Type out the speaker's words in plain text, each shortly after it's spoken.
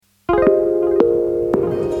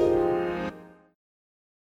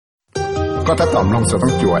ก็ถ้าตอมลงจะต้อ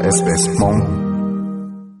งจั่ว SBS มง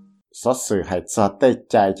số sự hay cho tới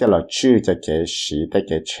trái cho là chữ cho cái sĩ tới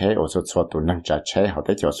cái chế ở số số tụ năng trả chế họ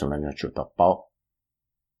tới cho số là nhiều chủ tập báo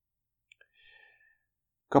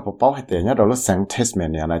có bộ báo hay tiền nhớ đó lúc sáng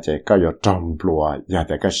Tasmania này chỉ có有trồng lúa giờ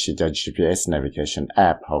tại cái sĩ cho GPS navigation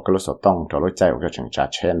app họ có lúc số tông đó lúc chạy ở cái trường trả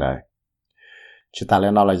chế này chỉ ta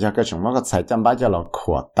lên nó là do cái trường nó có sai chăm bá cho là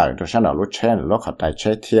khỏe tự rồi sau đó lúc chế lúc họ chạy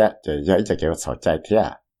chế thiệt chỉ dễ cho cái số chạy thiệt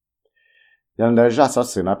nhưng để ra số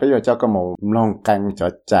sự nó bây giờ cho cái một lông canh cho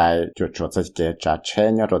chạy chuột chuột cho cái trả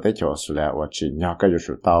chế nhớ rồi tới chỗ số là và chỉ nhớ cái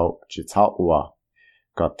số tàu chỉ tháo và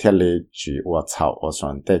có thiết lý chỉ và tháo và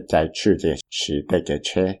soạn tới chạy chữ chỉ tới cái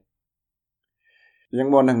chế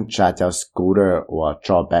nhưng mà nâng trả cho scooter và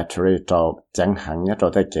cho battery cho chẳng hạn nhớ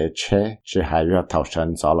rồi tới cái chế chỉ hay việc tháo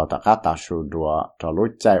sân cho là tất cả ta số đua cho lúc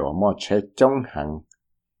chạy và mua chế chống hạn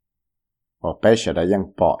và bây giờ đãยัง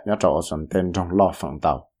bỏ nhớ cho soạn tên trong lo phần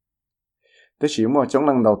tàu thế chỉ một trong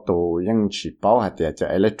lần đầu tụ nhưng chỉ bảo hạt địa cho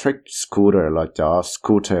electric scooter là cho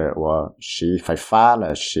scooter và xí phải phá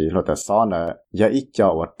là xí là tự do nữa giờ ít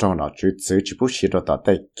cho và trong nó chỉ bút xí rồi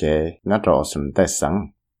tới cái nó rồi xuống tới sáng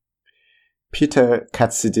Peter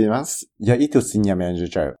Katsidimas giờ ít tu senior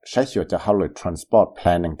manager sẽ hiểu cho how transport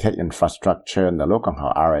planning tech infrastructure là lúc còn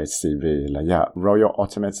họ RACV là giờ Royal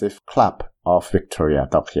Automotive Club of Victoria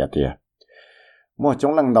tập hiện địa một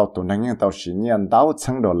trong lần đầu tụi năng tàu sĩ nhiên đào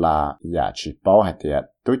chân đồ là giả chỉ bảo hạt địa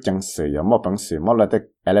tôi chẳng sử dụng một bằng sử một là cái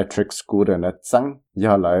electric scooter nó chân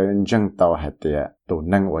giờ lại dân tàu hạt địa tụi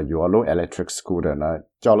năng và yếu lối electric scooter nó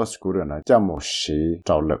cho lối scooter nó cho một sĩ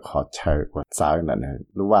trào lực họ chơi và chạy này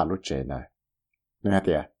lúc qua lúc chế này nghe hạt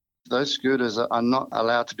địa. Those scooters are not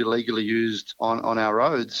allowed to be legally used on our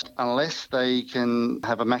roads unless they can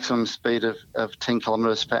have a maximum speed of 10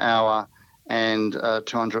 kilometers per hour and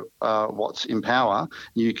 200 watts in power.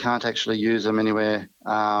 You can't actually use them anywhere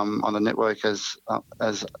on the network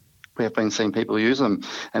as we have been seeing people use them.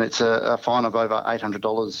 And it's a fine of over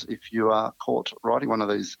 $800 if you are caught riding one of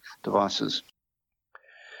these devices.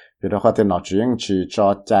 Vì đó có thể nói chuyện chỉ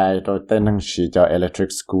cho chạy rồi tên năng chỉ cho electric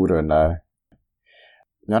scooter nữa.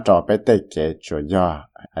 Nhớ cho bé tê kể cho do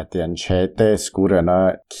tiền chế tê scooter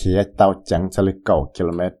nó kia tàu chẳng cho lịch cầu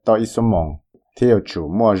km to ít số mong. Theo chủ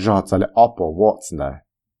mua rõ cho là Apple Watch này.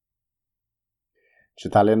 Chỉ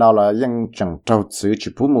ta lên nào là những chẳng trâu chữ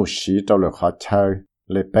chỉ bút một xí trâu được họ chơi,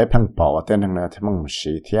 lấy bé phăng bỏ tên hàng này thì một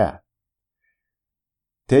xí thế.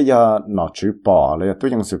 Thế giờ nó chữ bỏ, lấy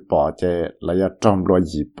tôi những sự bỏ chế, lấy trong lối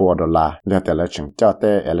gì bỏ đó là, lấyแต่ละchẳng cho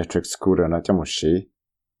tê electric scooter nó cho một xí.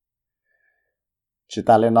 Chỉ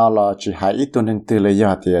ta lên nào là chỉ hai ít tuần từ lấy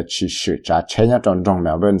giờ thì chỉ sử trả chế nhau trong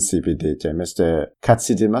Melbourne CBD cho Mr.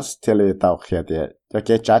 Katsidimas thì lấy tàu kia thì cho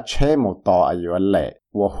cái trả chế một tàu ở dưới lệ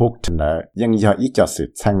và hooked nữa nhưng giờ ít cho sự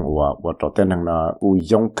chăng và trò tên năng nó u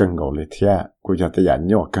dùng cần gầu lấy thia của giờ thì nhận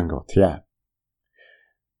nhau cần gầu thia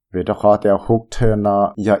vì đó khó theo hooked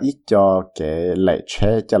nó giờ ít cho cái lệ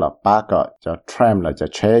chế cho là ba cái cho tram là cho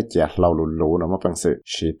chế chỉ lâu lù nó mới bằng sự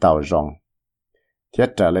chỉ tàu rong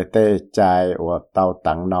thiết trở lại tê chạy và tàu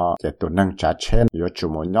tăng nó để tụi nâng trả chết yếu chủ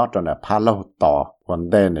một nhót cho nó phá lâu tỏ vấn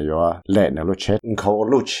đề này yếu lệ nó lúc chết khẩu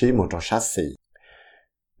lúc chí một trò sát xỉ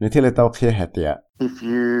nếu thế là tàu kia hạt tiệt. If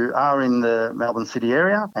you are in the Melbourne city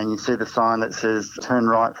area and you see the sign that says turn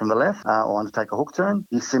right from the left or want to take a hook turn,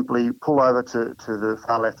 you simply pull over to the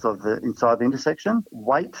far left of the inside the intersection,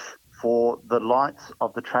 wait for the lights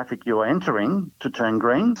of the traffic you are entering to turn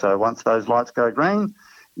green. So once those lights go green,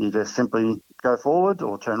 you just simply go forward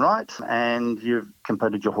or turn right and you've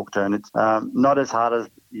completed your hook turn. It's not as hard as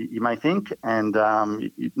you may think and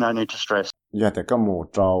no need to stress. Giờ thì có một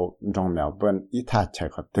trâu trong Melbourne ít thà chạy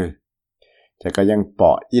khỏi tư. Thì có dân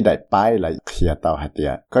bỏ ít đại bái là khía tàu hạt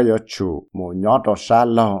địa. Có yếu chủ một nhỏ trâu xa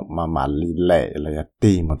lâu mà lý lệ là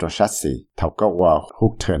tìm một trâu xa xỉ. Thảo có vào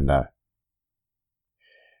hook turn nữa.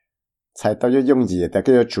 Tại tao dùng gì thì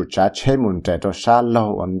có yếu chủ trả chế muốn chạy trâu xa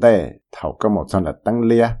lâu ổn đề. Thảo có một chân là tăng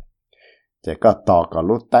lia. Chỉ có tỏ có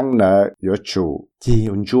lúc tăng nữa yếu chủ chỉ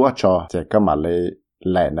ổn chúa cho. Chỉ có mà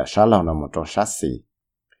lệ là xa lâu là một trâu xa xỉ.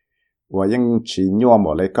 Và nhưng chỉ nhua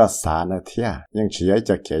một lấy có xá nữa thế à, nhưng chỉ ấy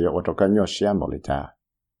cho kể ở chỗ cái nhua xia một lấy cha.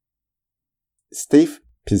 Steve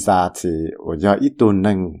Pizzati ở giờ ít tuần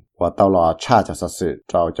nâng và tàu lò cha cho sự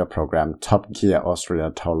cho program Top Gear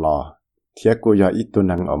Australia tàu lò. Thế cô giờ ít tuần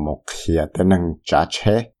nâng ở một khía tên nâng trả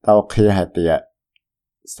chế tàu khía hay tiệt.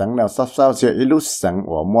 Sáng nào sắp sau sẽ ít lúc sáng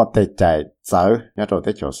và mua tay chạy chở nhớ rồi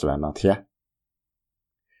tới chỗ là nó thế.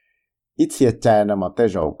 ít chia trái nó mà tới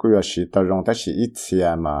rồi cứ là chỉ tao rong tới chỉ ít chia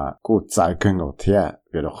mà cứ trái cân ngột thế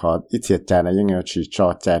vì đó họ ít chia trái này nhưng chỉ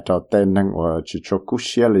cho trái cho tên năng và chỉ cho cú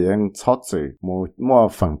xia liền chót chữ mua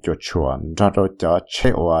phần chuột chuồn cho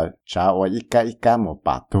chế và trả và ít cái một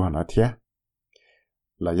bát tua nó thế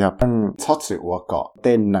là do bằng chót chữ và có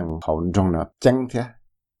tên năng hậu trong nó chân thế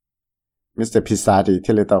Mr. Pisari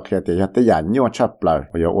ที่เราต้องเขียนแต่แต่อย่างยั่วชอบเลย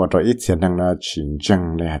ว่าตัวอีเสียงนั้นจริงจัง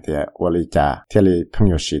เลยแต่ว่าลิจ่าที่เราเพิ่ง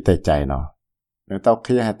อยู่สีเตใจเนาะเราต้องเ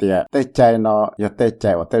ขียนแต่เตใจเนาะอย่าเตใจ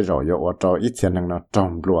ว่าเตรอยว่าตัวอีเสียงนั้นจ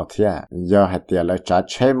มลัวเทียอย่าให้แต่เราจะ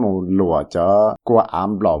ใช้มือลัวจะกลัวอ้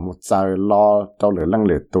ำหล่อมือใจล้อตัวหรือลังห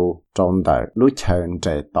รือตัวจมแต่รู้เชิญใจ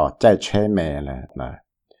ต่อใจใช้แม่เลยนะ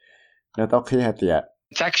เราต้องเขียนแต่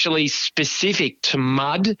It's actually specific to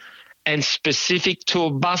mud and specific to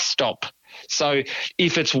a bus stop. So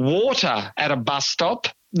if it's water at a bus stop,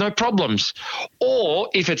 no problems. Or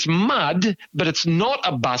if it's mud, but it's not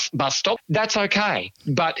a bus stop, that's okay.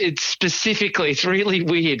 But it's really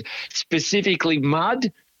weird. Specifically mud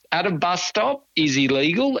at a bus stop is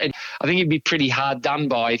illegal. And I think it'd be pretty hard done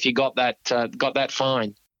by if you got that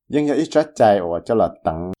fine. ยัง有一只ใจว่าจะละ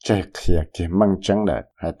ตั้งใจเขียกี่มั่งจังเลย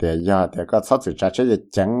แต่ยาแต่ก็ชอบจะใช้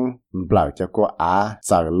จังเปล่าจะกลัวจ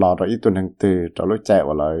ะรอตัวอีตัวหนึ่งตื่นจะรู้ใจ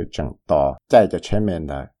ว่าเลยจังต่อใจจะใช้เมนเ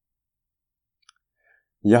ลย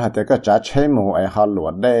ยาแต่ก็จะใช้หมูไอ้ฮาหลว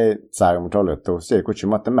ดได้ใจมันจะเหลือตัวเสียกูชิ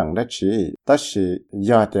มตั้งมั่งได้ชีแต่สิ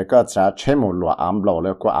ยาแต่ก็จะใช้หมูหลวดหล่อแ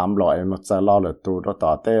ล้วก็หล่อไอ้มันจะรอเหลือตัวต่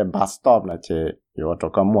อแต่บัสสต็อปนะเจอยู่ตัว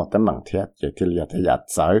ก็หมดตั้งมั่งเทียเจที่เรียกที่อยาก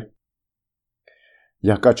ใจย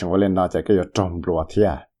าก็จึงว่าเล่นน่าจะก็อยู่จมปลัวเทีย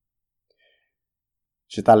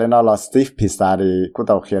ชิตาเล่นน่าสตีฟพิซารีกู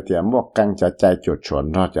ต้องเขียนเทียมวกกังจะใจจุดชวน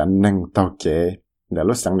รอจะนึ่งเต้าเก๋เดี๋ยว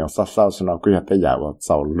รู้สังเดียวเศร้าๆสนอกูอยากจะอยากว่าเ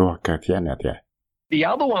จ้าลัวเกิดเทียเนี่ยเทีย The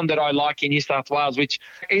other one that I like in New South Wales, which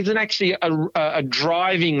isn't actually a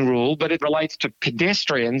driving rule, but it relates to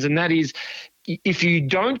pedestrians, and that is if you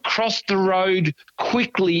don't cross the road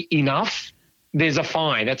quickly enough,there's a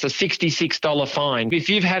fine. That's a $66 fine. If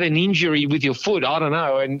you've had an injury with your foot, I don't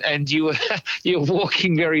know, and you're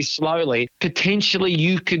walking very slowly, potentially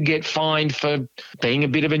you could get fined for being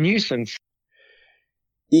a bit of a nuisance.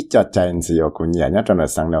 一家真是有个年呀，真的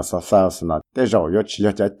生了少是呢，但是要去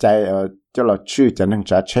要就了去就能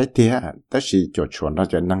找车的，但是就全了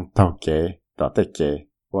就能到给到得给，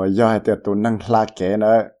我要的都能拉给呢。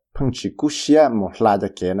碰起古些莫拉着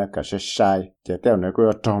给呢，可是晒，这掉那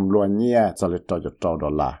个中乱呢，这里找就找到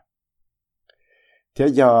了。这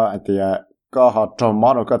要的ก็หอจม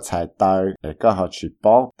อก็ใช้ตายก็หอชีป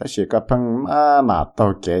อแต่สิก็เพิ่งมาตัว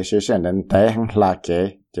เก๋เสียนั้นแต่หังลาเก๋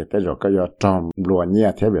เจแต่เราก็ยอจมลัวเนี่ย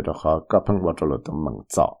เทียบกับเขาก็เพิ่งว่าจะหลุดตัวมึง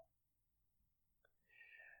จ่อ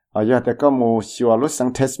อยากแต่ก็มูชัวรุสัง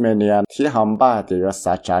เทสเมเนียที่หอมบ้าจะยอส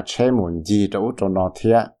าจาเชมุนจีตัวตัวนอเที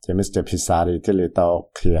ยจะมิสเตอร์พิซารีที่เลยตัว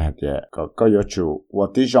เคลียร์เดียก็ยอจูว่า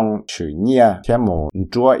ที่จงชื่อเนี่ยเทียมู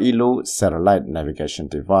จัวอีลู satellite navigation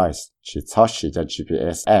device ชิดชอบชิดจะ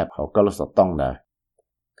GPS app เขาก็รู้สึกต้องเลย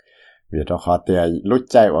เวลาเขาเดียรู้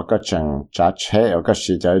ใจว่าก็จังจะเช่ว่าก็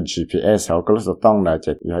ชิดจะ GPS เขาก็รู้สึกต้องเลยจ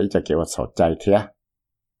ะย้อยจะเกี่ยวกับสนใจเทีย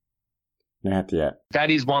That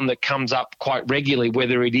is one that comes up quite regularly,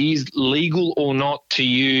 whether it is legal or not to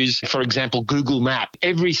use, for example, Google Maps.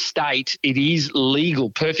 Every state, it is legal,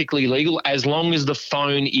 perfectly legal, as long as the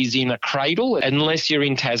phone is in a cradle, unless you're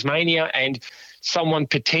in Tasmania and someone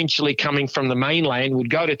potentially coming from the mainland would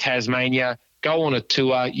go to Tasmania, go on a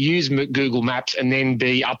tour, use Google Maps, and then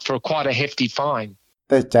be up for quite a hefty fine.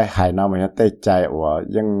 แต่ใจหายน้ำมันแต่ใจว่า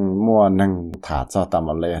ยังมัวนั่งถาเจ้าตามม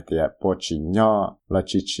าเลยเดียปวดจีน่อแล้ว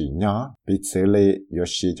จีน่อปิดเสเลยอยู่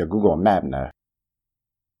ชีจะ Google Map นะ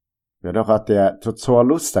เวลาเขาเดียทุกชัว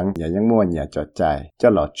รู้สังยังมัวเนี่ยจดใจจะ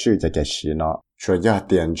หลอดชื่อจะแก่ชีเนาะช่วยยอดเ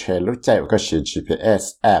ตียนเชรู้ใจว่าก็ชี GPS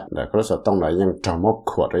app แล้วก็รู้สึกต้องเลยยังจำมก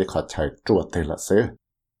ขวดไว้ขอใช้ตรวจเตือนละซื้อ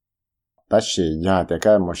แต่สิยาแต่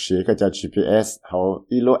ก็ไม่ชีก็จะ GPS เขา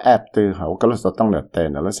อีโลแอปตัวเขาก็รู้สึกต้องเดือดเต้น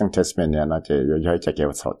แล้วซึ่งเทสเมเนียน่าจะย่อยจะเกี่ย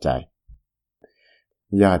วสนใจ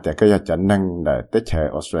ยาแต่ก็อยากจะนั่งเลยแต่เชอ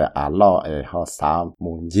ออสเตรเลียล้อเขาสาม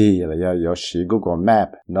มุนยีอะไรย่อยชี Google Map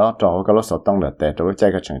เนาะตัวก็รู้สึกต้องเดือดเต้นตัวใจ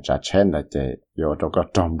ก็ถึงจะเช่นเลยจะอยู่ตัวก็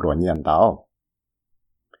จมล้วนยันดาว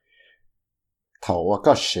头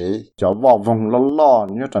个是叫我问了，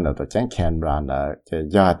你真的都讲看不然了，这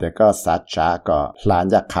要这个啥价个，蓝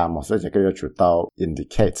家看么事这个要出到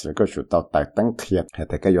indicate 这个出到带灯贴，还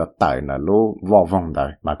这个要带呢路我问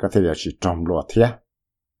的，嘛个这要是中落贴，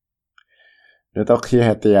你都贴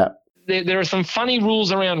还的。there are some funny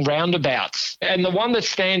rules around roundabouts. And the one that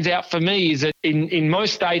stands out for me is that in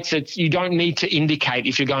most states, you don't need to indicate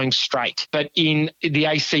if you're going straight. But in the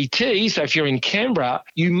ACT, so if you're in Canberra,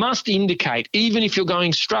 you must indicate even if you're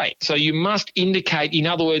going straight. So you must indicate, in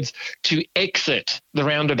other words, to exit the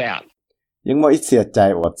roundabout. 因为一些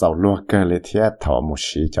在我走路个里天头木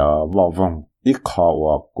是叫我问一考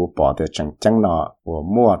我古堡的正正呢我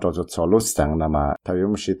摸着就走路上了嘛他有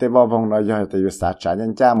木是的我问了要的有啥家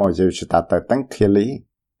人家嘛就去打的等克里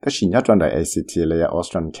但是你要转到 ACT 里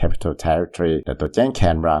Australian Capital Territory 的都讲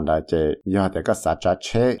Canberra 的这要的个啥家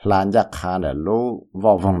车拦着看的路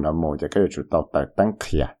我问了么这个就到的等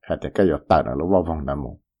克呀还得个有打的路我问了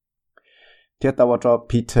么贴到我做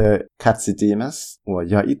Peter Katsidimas 我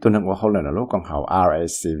要一顿我后来的路讲好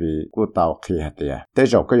RACV 古道去的但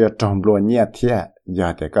是个要中路捏贴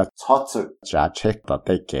要这个操作加 check 到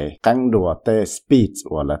这个更多的 speed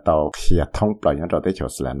我来到去通不了到这就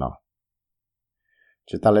是了呢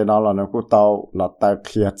就到来了呢古道了到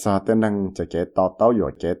去做的能这个到有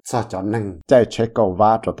个做就能再 check 个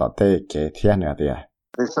挖着到这个天了的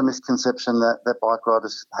There's a misconception that bike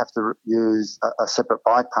riders have to use a separate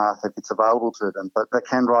bike path if it's available to them, but they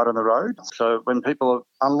can ride on the road. So when people are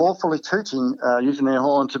unlawfully tooting, using their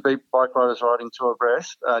horn to beat bike riders riding two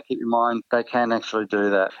abreast, keep in mind they can actually do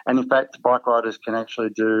that. And in fact, bike riders can actually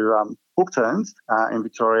do hook turns in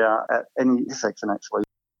Victoria at any intersection actually.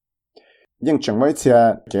 Nhưng chẳng mấy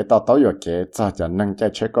chia kế tao tao有kế cho cho nâng cái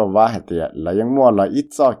chế có vá hết tiệt là những mua là ít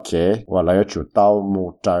cho kế và là chủ tao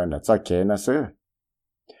mù trời là cho kế nó xứ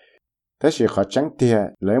thế thì họ chẳng tiệt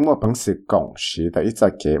lấy mua bằng sự cộng sĩ tại ít cho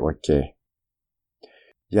kế và kế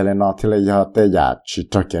giờ là nó thì là giờ tê giả chỉ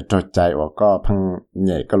cho kế cho chạy và có bằng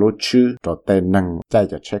nhảy cái lối chữ cho tê nâng chạy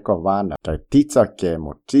cho chế có vá là trời tí cho kế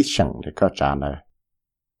một tí sẵn để có trả nữa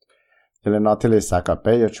giờ nó thì là sao cả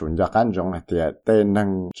bây giờ chúng ta can dùng là tiệt tên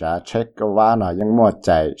nâng trả check cái vá nó những mua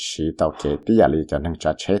chạy sĩ tàu kế tí giả lý cho nâng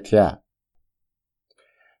trả check thiệt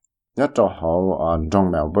nhớ cho họ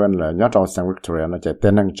trong Melbourne là nhớ cho San Victoria nó chạy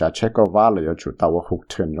tên nâng trả check cái vá là chủ tàu hụt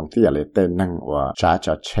thuyền trong tí giả lý tên nâng và trả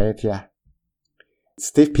check thiệt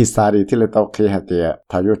Steve Pisari thì là tàu kế hạt tiệt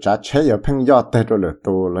thà yêu trả check yêu phăng yết tê rồi là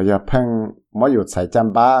tu là yêu phăng mỗi yêu chạy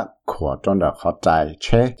trăm ba của trong đó họ chạy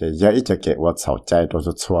check thì giờ ít cho kế và chạy chạy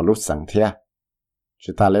rồi xua lúc sáng thiệt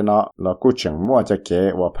chỉ ta lên nó là cố chừng mua cho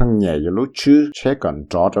kế và phăng nhẹ yêu lúc chứ check còn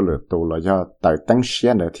rõ cho là tu là do tại tăng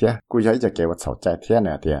xe nữa thiệt cố giờ ít cho kế và chạy thiệt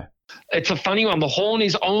nữa thiệt It's a funny one. The horn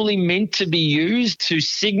is only meant to be used to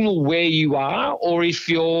signal where you are, or if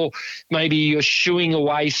you're shooing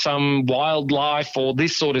away some wildlife or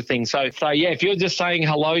this sort of thing. So yeah, if you're just saying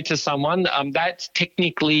hello to someone, that's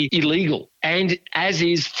technically illegal. And as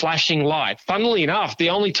is flashing light. Funnily enough, the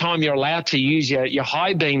only time you're allowed to use your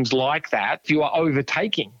high beams like that, if you are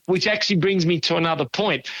overtaking, which actually brings me to another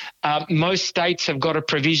point. Most states have got a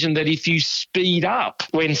provision that if you speed up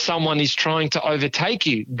when someone is trying to overtake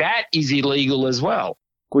you, that is illegal as well.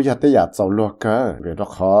 Cú giờ tới giờ走路cơ, vì đó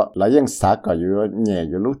họ là những xã có yếu nhẹ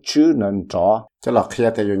yếu lúc chứ nên rõ, cho là khi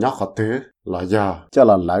thì yếu nhóc họ tứ, là giờ, cho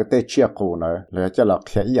là lại tới chia cụ nữa, là cho là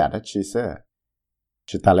khi ý đó chỉ sợ.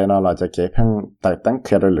 Chỉ ta lên nó là cho kế phăng tại tăng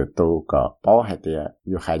khi rồi lựa tù có bao hay thì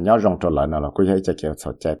yếu hay nhau rong trở lại nó là cú giờ cho kéo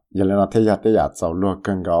sầu chết, giờ lên nó tới giờ走路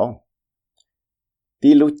更高.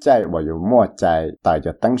 Đi lúc chạy và yếu mua chạy tại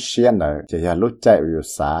cho tăng xe nữa, chỉ là lúc chạy yếu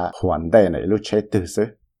xã hoàn đầy này lúc chạy từ xứ.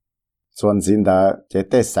 Xuân dính đó, chế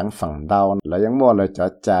tế sáng phẳng đau là những mua lời cho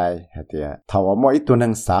chạy hay thì thảo mỗi ít tuần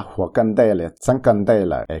năng xã hóa cân đây là sáng cân đây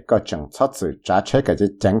là để có chẳng thoát sự trả chế cái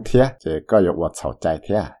chẳng thiết chế có yếu vật sầu chạy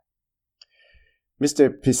thiết Mr.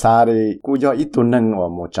 Pisari cú do ít tuần năng và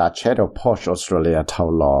một trả chế đầu Porsche Australia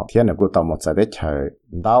thảo lò thiên là cú tàu một giải đế trời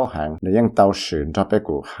đau hàng để những tàu sử cho bé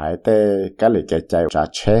cú hải tê cái lì cái chạy trả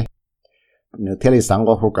chế nếu thế thì sáng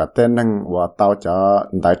có hụt cả tên năng và tao cho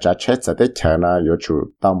đại trả chế sẽ tới chờ là yếu chủ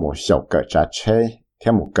tao một số cái trả chế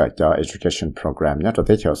theo một cái cho education program nhớ cho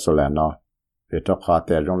tới chờ Australia nó vì cho họ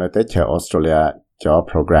để dùng để tới chờ Australia cho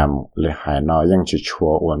program lệ hải nóยังchỉ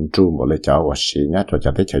chua ổn trụ một lệ cho ở xí nhớ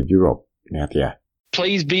cho tới chờ Europe nè thì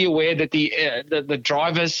Please be aware that the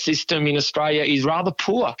driver's system in Australia is rather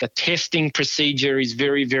poor. The testing procedure is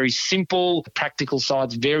very, very simple. The practical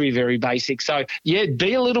side's very, very basic. So, yeah,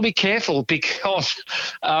 be a little bit careful because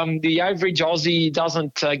the average Aussie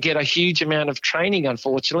doesn't get a huge amount of training,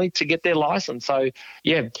 unfortunately, to get their license. So,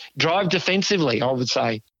 yeah, drive defensively, I would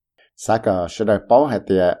say. Saka should I bảo hay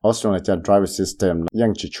thì Australia cho driver system ยั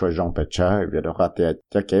งchỉ chua rong bề chơi vì đó thì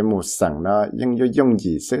cho cái mù sẵn nó ยัง dùng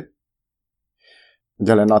gì chứ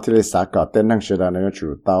giờ là nó thì là sao cả tên năng sẽ là nó chủ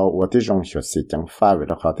tàu ởที่trong hiệu sĩ chẳng phá về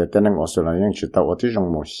đó họ thì tên năng ở số là những chủ tàu ởที่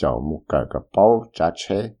trong một số một cái bao trả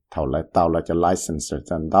chế thầu lại tàu lại cho license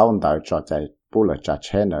chân đào đào cho chạy bù lại trả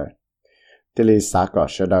chế nữa thì là sao cả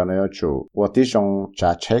sẽ là nó chủ ởที่trong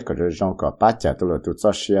trả chế cái rồi trong cái ba chạy tôi là tôi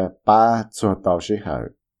cho xe ba chỗ tàu sẽ hở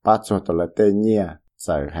ba chỗ tôi là tên nhia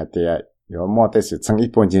giờ hai thì有么的是从一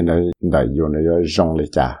般人来用的要用来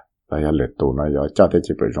加，要来读呢要教的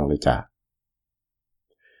基本用来加。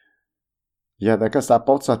giờ tại cái sao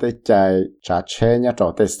bớt cho tới chạy trả xe nhá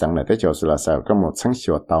cho tới sáng này tới chiều là sao có một sáng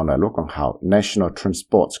chiều tàu này lúc còn học National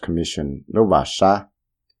Transport Commission lúc vào sa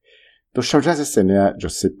tôi sau ra sẽ này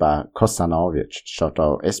Josipa Kosanovich cho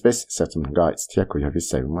tàu SBS Settlement Guides thì có những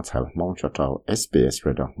cái mà thảo mong cho tàu SBS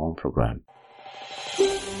Radio mong program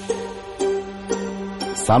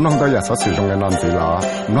三弄到也所使用嘅軟件啦，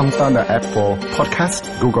弄到嘅 Apple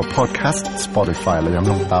Podcast、Google Podcast、Spotify 嚟飲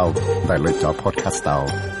弄到，嚟嚟咗 Podcast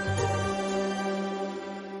到。